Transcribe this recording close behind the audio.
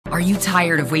Are you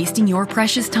tired of wasting your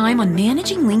precious time on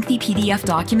managing lengthy PDF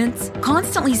documents,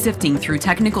 constantly sifting through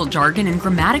technical jargon and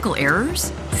grammatical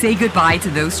errors? Say goodbye to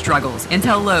those struggles and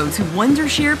hello to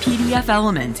Wondershare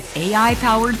PDFelement,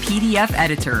 AI-powered PDF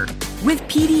editor. With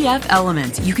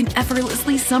PDFelement, you can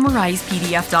effortlessly summarize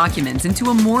PDF documents into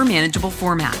a more manageable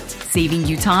format, saving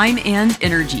you time and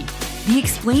energy. The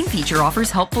Explain feature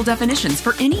offers helpful definitions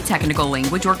for any technical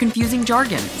language or confusing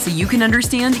jargon, so you can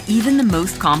understand even the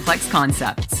most complex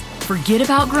concepts. Forget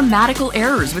about grammatical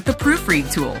errors with the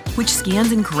Proofread tool, which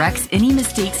scans and corrects any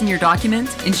mistakes in your document,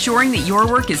 ensuring that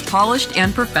your work is polished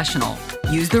and professional.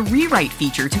 Use the Rewrite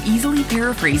feature to easily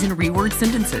paraphrase and reword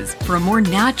sentences for a more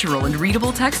natural and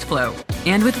readable text flow.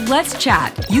 And with Let's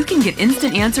Chat, you can get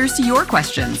instant answers to your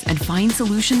questions and find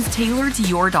solutions tailored to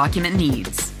your document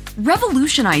needs.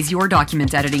 Revolutionize your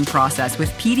document editing process with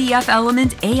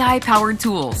PDFelement AI-powered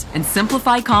tools and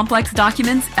simplify complex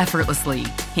documents effortlessly.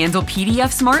 Handle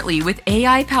PDF smartly with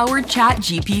AI-powered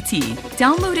ChatGPT.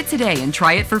 Download it today and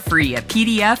try it for free at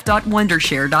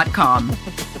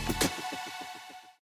pdf.wondershare.com.